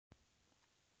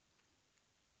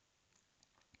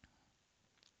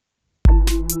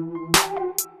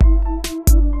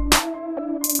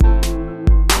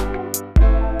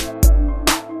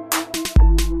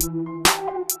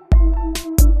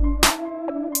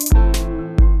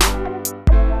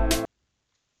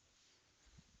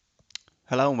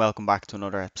Hello and welcome back to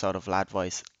another episode of Lad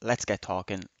Voice. Let's get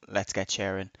talking, let's get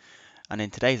sharing. And in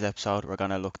today's episode, we're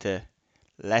going to look to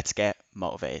let's get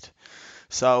motivated.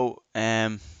 So,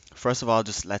 first of all,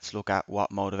 just let's look at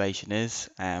what motivation is.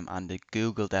 And the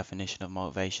Google definition of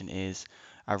motivation is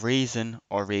a reason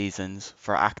or reasons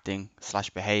for acting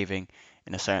slash behaving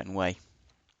in a certain way.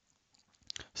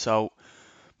 So,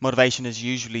 motivation is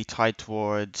usually tied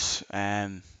towards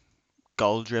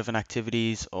goal-driven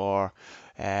activities or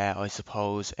I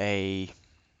suppose a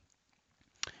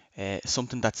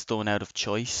something that's done out of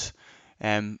choice.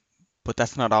 Um, but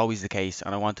that's not always the case.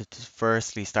 And I wanted to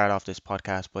firstly start off this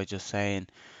podcast by just saying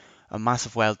a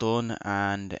massive well done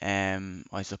and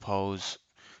I suppose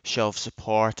show of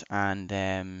support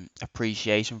and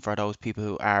appreciation for those people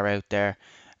who are out there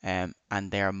and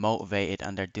they're motivated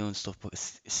and they're doing stuff but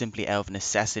simply out of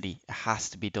necessity. It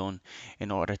has to be done in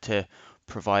order to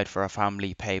provide for a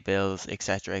family, pay bills,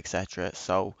 etc., etc.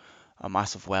 So a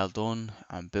massive well done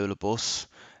and boola bus.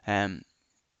 Um,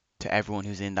 to everyone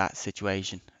who's in that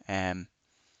situation.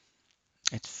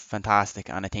 It's fantastic,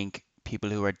 and I think people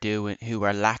who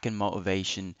are lacking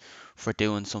motivation for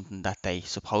doing something that they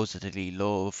supposedly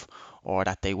love or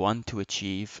that they want to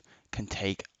achieve can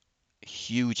take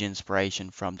huge inspiration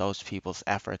from those people's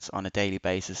efforts on a daily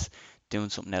basis, doing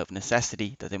something out of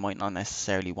necessity that they might not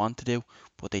necessarily want to do,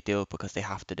 but they do it because they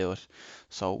have to do it.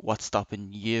 So, what's stopping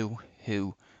you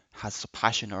who has a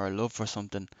passion or a love for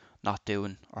something not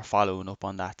doing or following up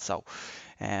on that? So,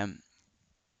 um,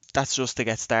 that's just to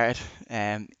get started.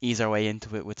 Ease our way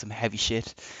into it with some heavy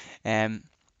shit. Um,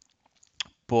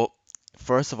 but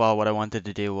first of all, what I wanted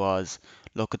to do was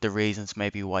look at the reasons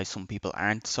maybe why some people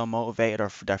aren't so motivated or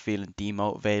they're feeling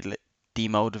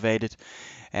demotivated.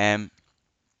 Um,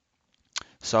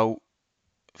 so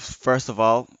first of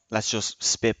all, let's just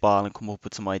spitball and come up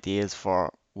with some ideas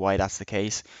for why that's the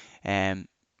case. Um,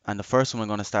 and the first one I'm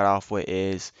going to start off with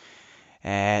is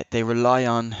they rely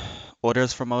on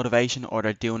others for motivation or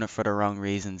they're doing it for the wrong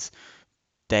reasons.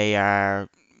 They are,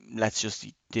 let's just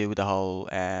do the whole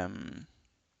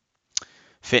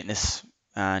fitness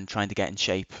and trying to get in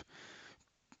shape.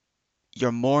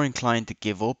 You're more inclined to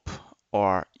give up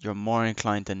or you're more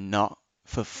inclined to not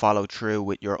follow through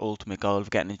with your ultimate goal of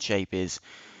getting in shape is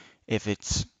if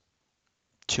it's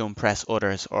to impress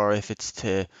others or if it's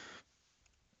to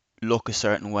look a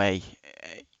certain way.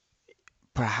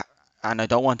 Perhaps, and I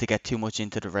don't want to get too much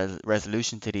into the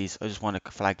resolution to these, I just want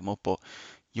to flag them up, but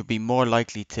you'll be more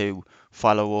likely to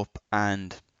follow up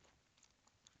and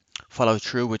follow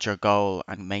through with your goal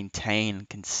and maintain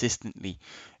consistently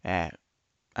uh,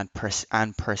 and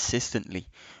persistently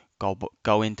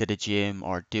go into the gym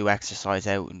or do exercise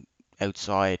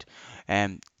outside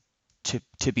um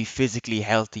to be physically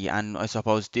healthy and I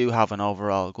suppose do have an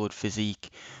overall good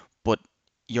physique, but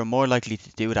you're more likely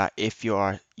to do that if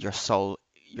your sole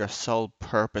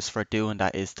purpose for doing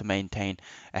that is to maintain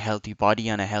a healthy body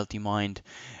and a healthy mind,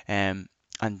 um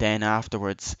and then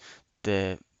afterwards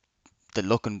the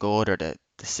looking good or the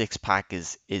six pack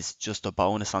is just a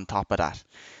bonus on top of that.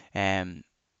 Um,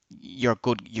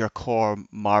 your core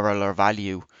moral or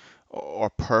value or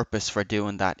purpose for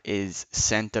doing that is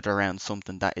centered around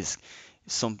something that is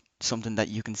something that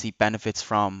you can see benefits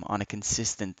from on a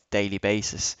consistent daily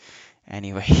basis.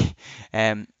 Anyway,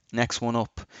 next one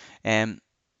up. Um,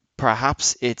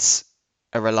 perhaps it's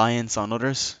a reliance on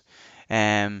others.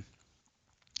 Um,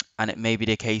 and it may be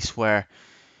the case where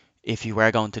if you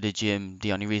were going to the gym,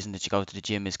 the only reason that you go to the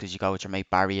gym is because you go with your mate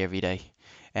Barry every day.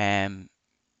 Um,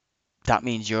 that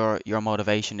means your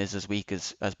motivation is as weak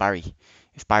as Barry.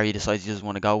 If Barry decides he doesn't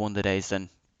want to go one of the days, then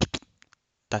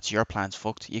that's your plan's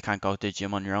fucked. You can't go to the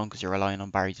gym on your own because you're relying on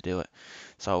Barry to do it.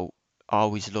 So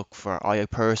I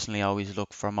personally always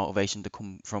look for motivation to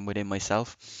come from within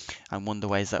myself. And one of the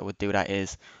ways that I would do that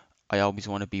is I always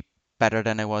want to be better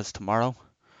than I was tomorrow,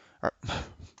 or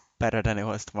better than I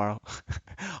was tomorrow.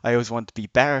 I always want to be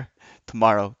better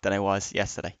tomorrow than I was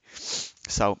yesterday.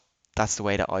 So that's the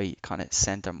way that I kind of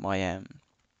center my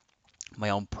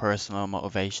own personal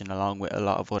motivation along with a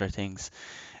lot of other things.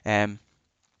 Um,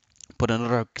 but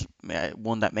another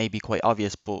one that may be quite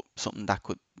obvious, but something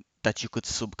that you could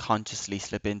subconsciously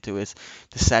slip into is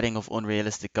the setting of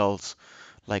unrealistic goals.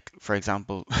 Like for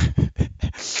example,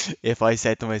 if I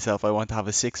said to myself I want to have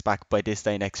a six pack by this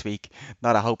day next week,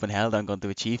 not a hope in hell that I'm going to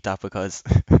achieve that because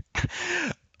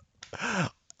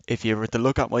if you were to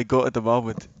look at my gut at the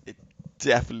moment, it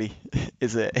definitely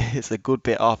is a good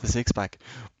bit off a six pack.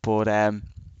 But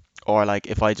or like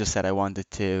if I just said I wanted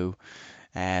to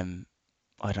um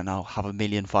I don't know have 1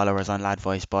 million followers on Lad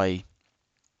Voice by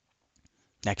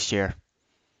next year,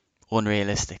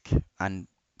 unrealistic. And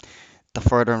the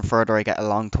further and further I get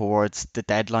along towards the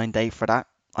deadline date for that,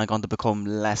 I'm going to become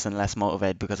less and less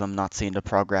motivated because I'm not seeing the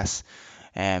progress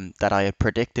that I had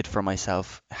predicted for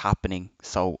myself happening.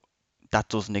 So that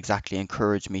doesn't exactly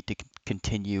encourage me to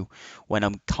continue when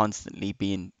I'm constantly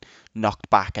being knocked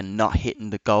back and not hitting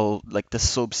the goal, like the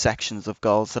subsections of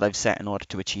goals that I've set in order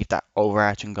to achieve that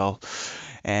overarching goal.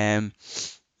 Um,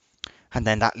 and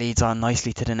then that leads on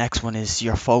nicely to the next one is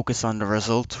your focus on the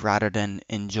result rather than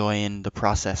enjoying the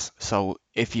process. So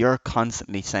if you're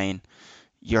constantly saying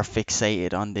you're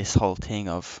fixated on this whole thing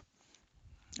of,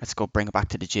 let's go bring it back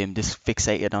to the gym, this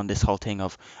fixated on this whole thing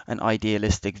of an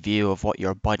idealistic view of what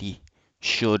your body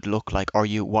should look like or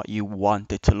you what you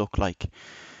want it to look like.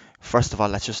 First of all,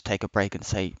 let's just take a break and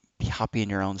say be happy in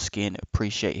your own skin,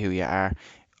 appreciate who you are.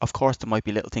 Of course there might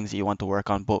be little things that you want to work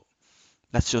on, but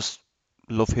let's just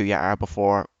love who you are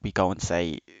before we go and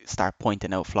say start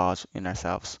pointing out flaws in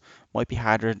ourselves. Might be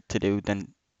harder to do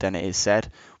than it is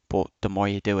said, but the more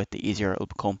you do it, the easier it'll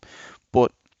become.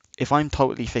 But if I'm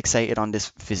totally fixated on this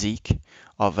physique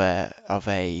of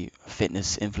a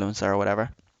fitness influencer or whatever,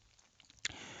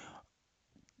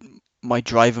 my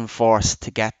driving force to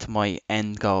get to my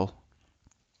end goal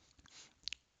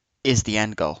is the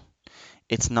end goal.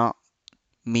 It's not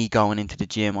me going into the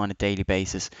gym on a daily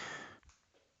basis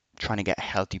trying to get a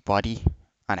healthy body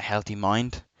and a healthy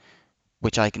mind,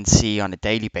 which I can see on a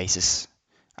daily basis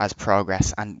as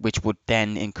progress and which would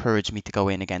then encourage me to go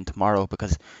in again tomorrow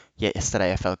because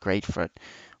yesterday I felt great for it.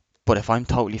 But if I'm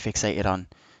totally fixated on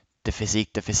the physique,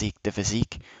 the physique, the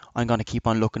physique, I'm going to keep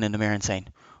on looking in the mirror and saying,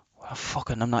 well,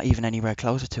 fucking, I'm not even anywhere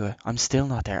closer to it. I'm still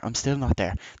not there. I'm still not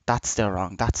there. That's still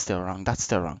wrong. That's still wrong. That's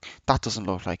still wrong. That doesn't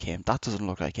look like him. That doesn't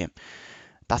look like him.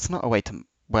 That's not a way to,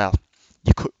 well,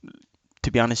 you could,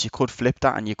 to be honest, you could flip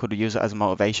that and you could use it as a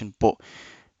motivation, but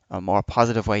a more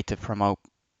positive way to promote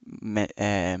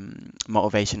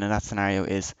motivation in that scenario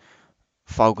is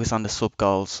focus on the sub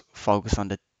goals, focus on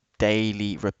the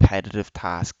daily repetitive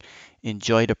task,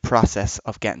 enjoy the process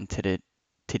of getting to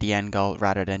the end goal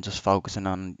rather than just focusing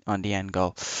on the end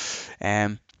goal.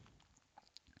 Um,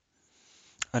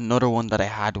 Another one that I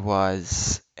had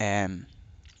was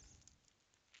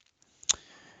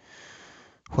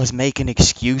making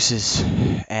excuses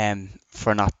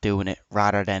for not doing it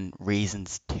rather than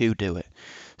reasons to do it.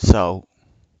 So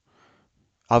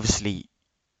obviously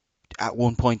at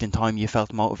one point in time you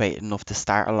felt motivated enough to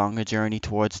start along a journey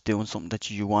towards doing something that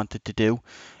you wanted to do,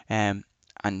 and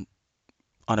on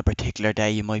a particular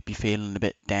day you might be feeling a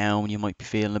bit down, you might be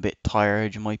feeling a bit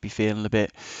tired, you might be feeling a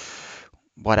bit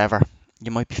whatever,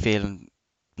 you might be feeling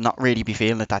not really be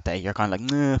feeling it that day. You're kind of like,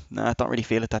 nah, I don't really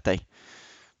feel it that day.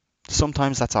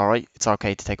 Sometimes that's all right. It's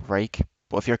okay to take a break.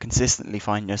 But if you're consistently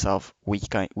finding yourself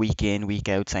week in, week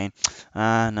out saying,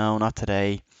 no, not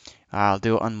today. I'll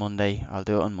do it on Monday. I'll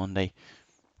do it on Monday.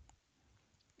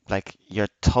 Like you're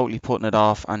totally putting it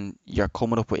off and you're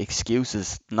coming up with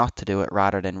excuses not to do it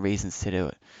rather than reasons to do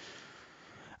it.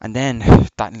 And then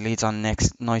that leads on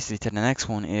next nicely to the next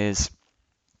one is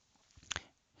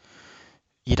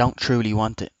you don't truly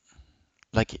want it.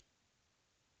 Like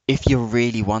if you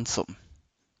really want something,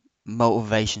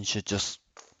 motivation should just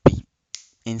be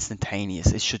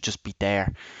instantaneous. It should just be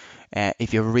there.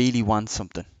 If you really want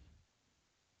something,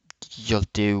 you'll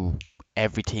do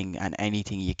everything and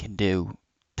anything you can do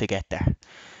to get there.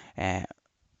 Uh,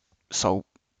 so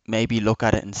maybe look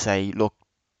at it and say, look,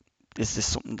 is this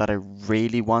something that I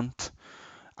really want?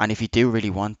 And if you do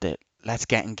really want it, let's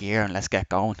get in gear and let's get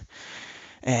going.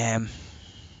 Um,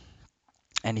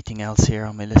 Anything else here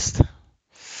on my list?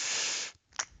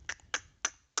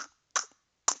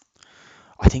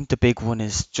 I think the big one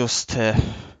is just to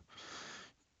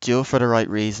do it for the right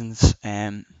reasons.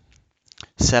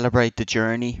 Celebrate the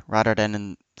journey rather than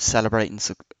in celebrating.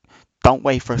 Don't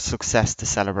wait for success to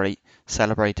celebrate.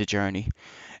 Celebrate the journey.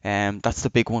 That's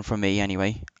the big one for me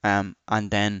anyway. And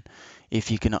then if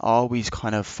you can always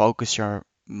kind of focus your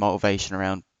motivation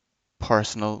around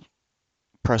personal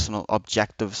personal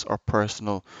objectives or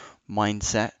personal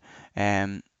mindset,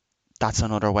 um, that's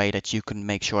another way that you can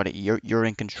make sure that you're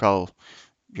in control.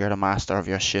 You're the master of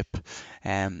your ship,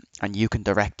 and you can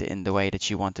direct it in the way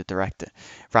that you want to direct it,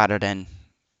 rather than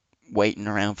waiting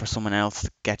around for someone else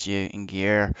to get you in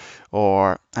gear.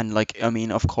 Or and like I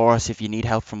mean, of course, if you need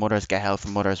help from others, get help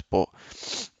from others. But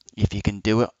if you can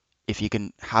do it, if you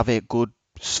can have a good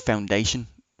foundation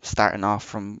starting off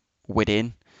from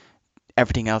within,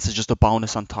 everything else is just a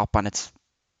bonus on top, and it's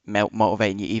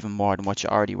motivating you even more than what you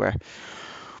already were.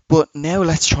 But now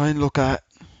let's try and look at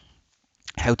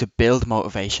how to build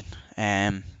motivation.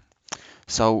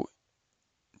 So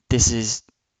this is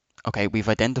Okay, we've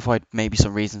identified maybe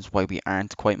some reasons why we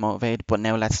aren't quite motivated, but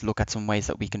now let's look at some ways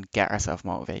that we can get ourselves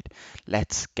motivated.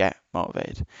 Let's get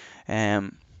motivated.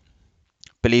 Um,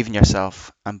 Believe in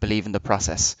yourself and believe in the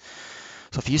process.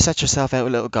 So if you set yourself out a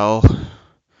little goal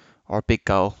or a big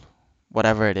goal,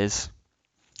 whatever it is,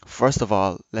 first of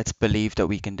all, let's believe that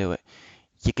we can do it.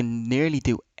 You can nearly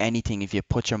do anything if you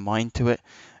put your mind to it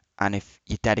and if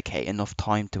you dedicate enough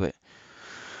time to it.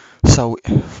 So,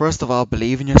 first of all,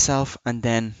 believe in yourself and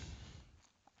then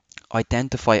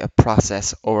identify a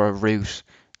process or a route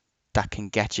that can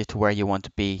get you to where you want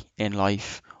to be in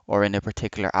life or in a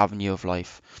particular avenue of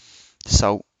life.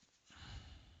 So,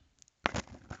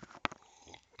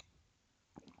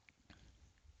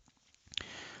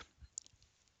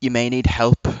 you may need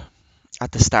help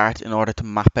at the start in order to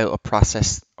map out a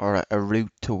process or a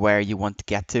route to where you want to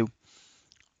get to.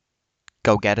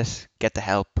 Go get it, get the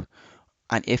help.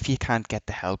 And if you can't get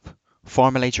the help,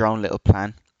 formulate your own little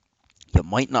plan. You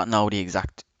might not know the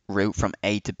exact route from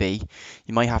A to B.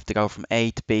 You might have to go from A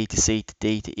to B to C to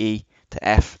D to E to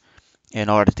F in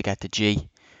order to get to G,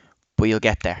 but you'll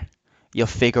get there. You'll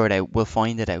figure it out. We'll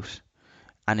find it out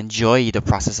and enjoy the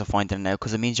process of finding it out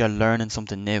because it means you're learning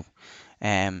something new.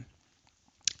 Um,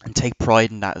 and take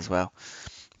pride in that as well.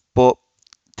 But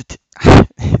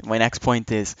my next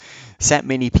point is set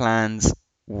mini plans,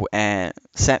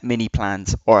 set mini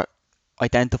plans or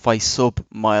identify sub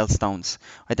milestones.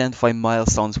 Identify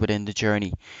milestones within the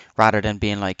journey rather than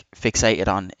being like fixated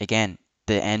on again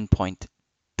the end point,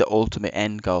 the ultimate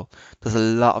end goal. There's a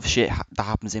lot of shit that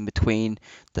happens in between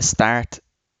the start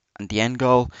and the end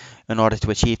goal in order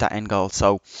to achieve that end goal.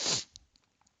 So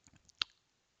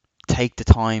take the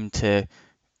time to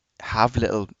have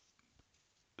little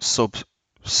sub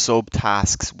sub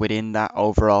tasks within that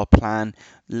overall plan,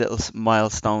 little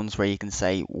milestones where you can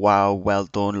say, "Wow, well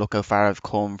done! Look how far I've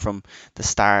come from the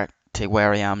start to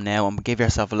where I am now," and give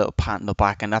yourself a little pat on the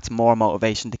back, and that's more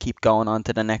motivation to keep going on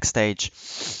to the next stage.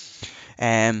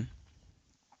 Um,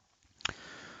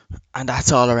 and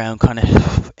that's all around kind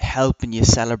of helping you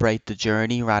celebrate the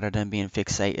journey rather than being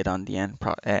fixated on the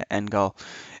end goal.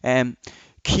 Um,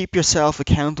 keep yourself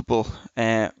accountable.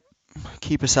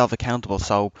 Keep yourself accountable.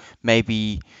 So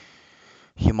maybe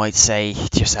you might say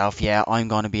to yourself, yeah, I'm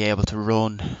going to be able to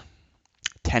run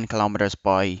 10 kilometers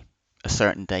by a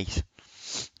certain date.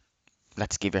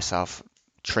 Let's give yourself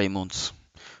 3 months.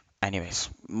 Anyways,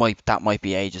 that might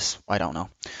be ages. I don't know.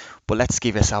 But let's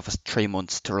give yourself 3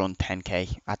 months to run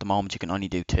 10k. At the moment, you can only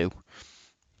do two.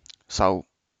 So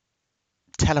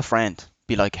tell a friend,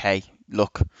 be like, hey,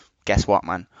 look, guess what,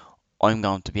 man? I'm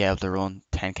going to be able to run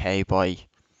 10k by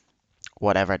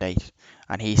whatever date.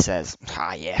 And he says,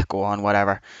 yeah, go on,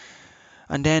 whatever.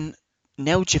 And then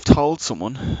now that you've told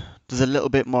someone, there's a little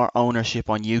bit more ownership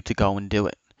on you to go and do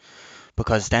it.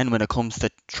 Because then when it comes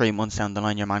to 3 months down the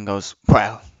line, your man goes,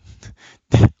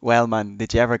 well, man,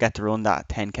 did you ever get to run that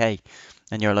 10k?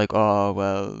 And you're like, oh,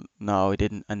 well, no, I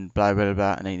didn't, and blah, blah,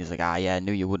 blah. And then he's like, yeah, I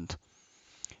knew you wouldn't.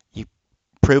 You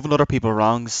proving other people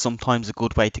wrong is sometimes a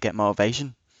good way to get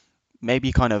motivation.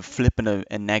 Maybe kind of flipping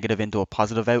a negative into a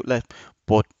positive outlet,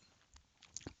 but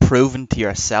proving to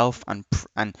yourself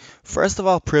and first of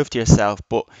all prove to yourself,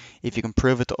 but if you can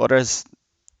prove it to others,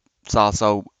 it's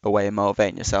also a way of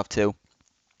motivating yourself too.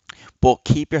 But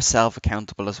keep yourself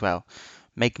accountable as well.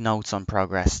 Make notes on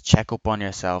progress, check up on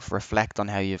yourself, reflect on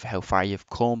how far you've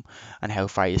come and how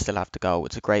far you still have to go.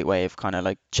 It's a great way of kind of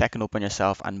like checking up on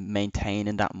yourself and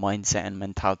maintaining that mindset and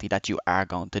mentality that you are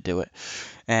going to do it.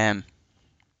 Um,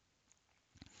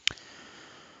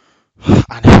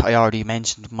 and I already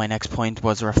mentioned my next point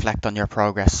was reflect on your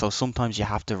progress. So sometimes you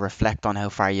have to reflect on how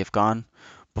far you've gone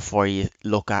before you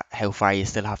look at how far you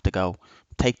still have to go.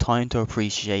 Take time to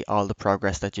appreciate all the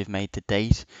progress that you've made to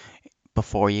date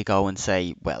before you go and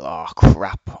say, well, oh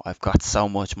crap, I've got so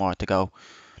much more to go.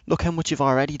 Look how much you've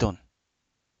already done.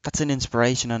 That's an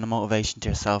inspiration and a motivation to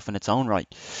yourself in its own right.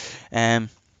 Um,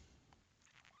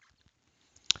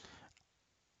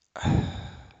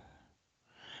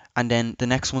 and then the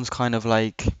next one's kind of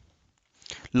like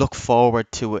look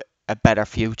forward to a better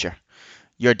future.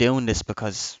 You're doing this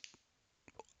because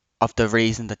of the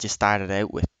reason that you started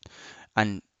out with.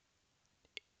 And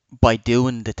by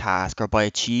doing the task or by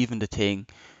achieving the thing,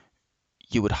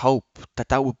 you would hope that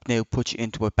that would now put you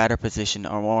into a better position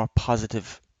or more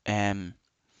positive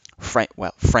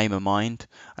frame of mind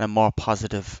and a more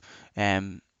positive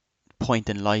um, point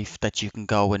in life that you can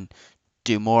go and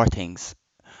do more things.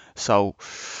 So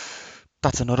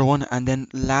that's another one. And then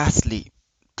lastly,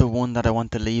 the one that I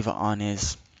want to leave it on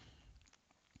is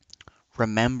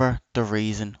remember the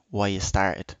reason why you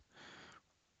started.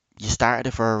 You started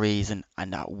it for a reason,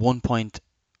 and at one point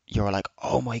you're like,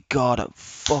 oh my God, I'm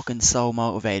fucking so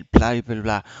motivated, blah, blah, blah,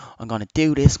 blah. I'm going to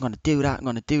do this, I'm going to do that, I'm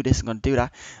going to do this, I'm going to do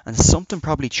that. And something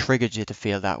probably triggered you to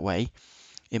feel that way.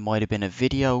 It might have been a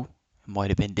video, it might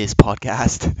have been this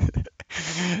podcast,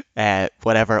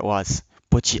 whatever it was.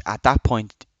 But at that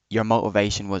point, your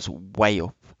motivation was way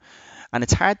up. And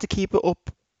it's hard to keep it up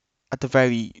at the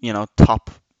very, top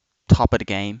of the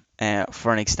game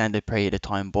for an extended period of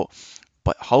time.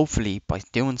 But hopefully, by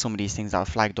doing some of these things that are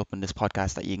flagged up in this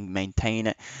podcast, that you can maintain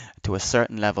it to a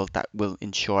certain level that will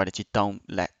ensure that you don't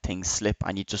let things slip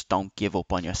and you just don't give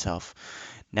up on yourself.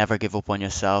 Never give up on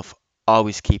yourself.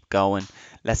 Always keep going.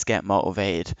 Let's get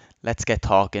motivated. Let's get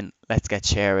talking. Let's get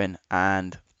sharing.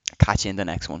 And catch you in the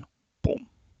next one.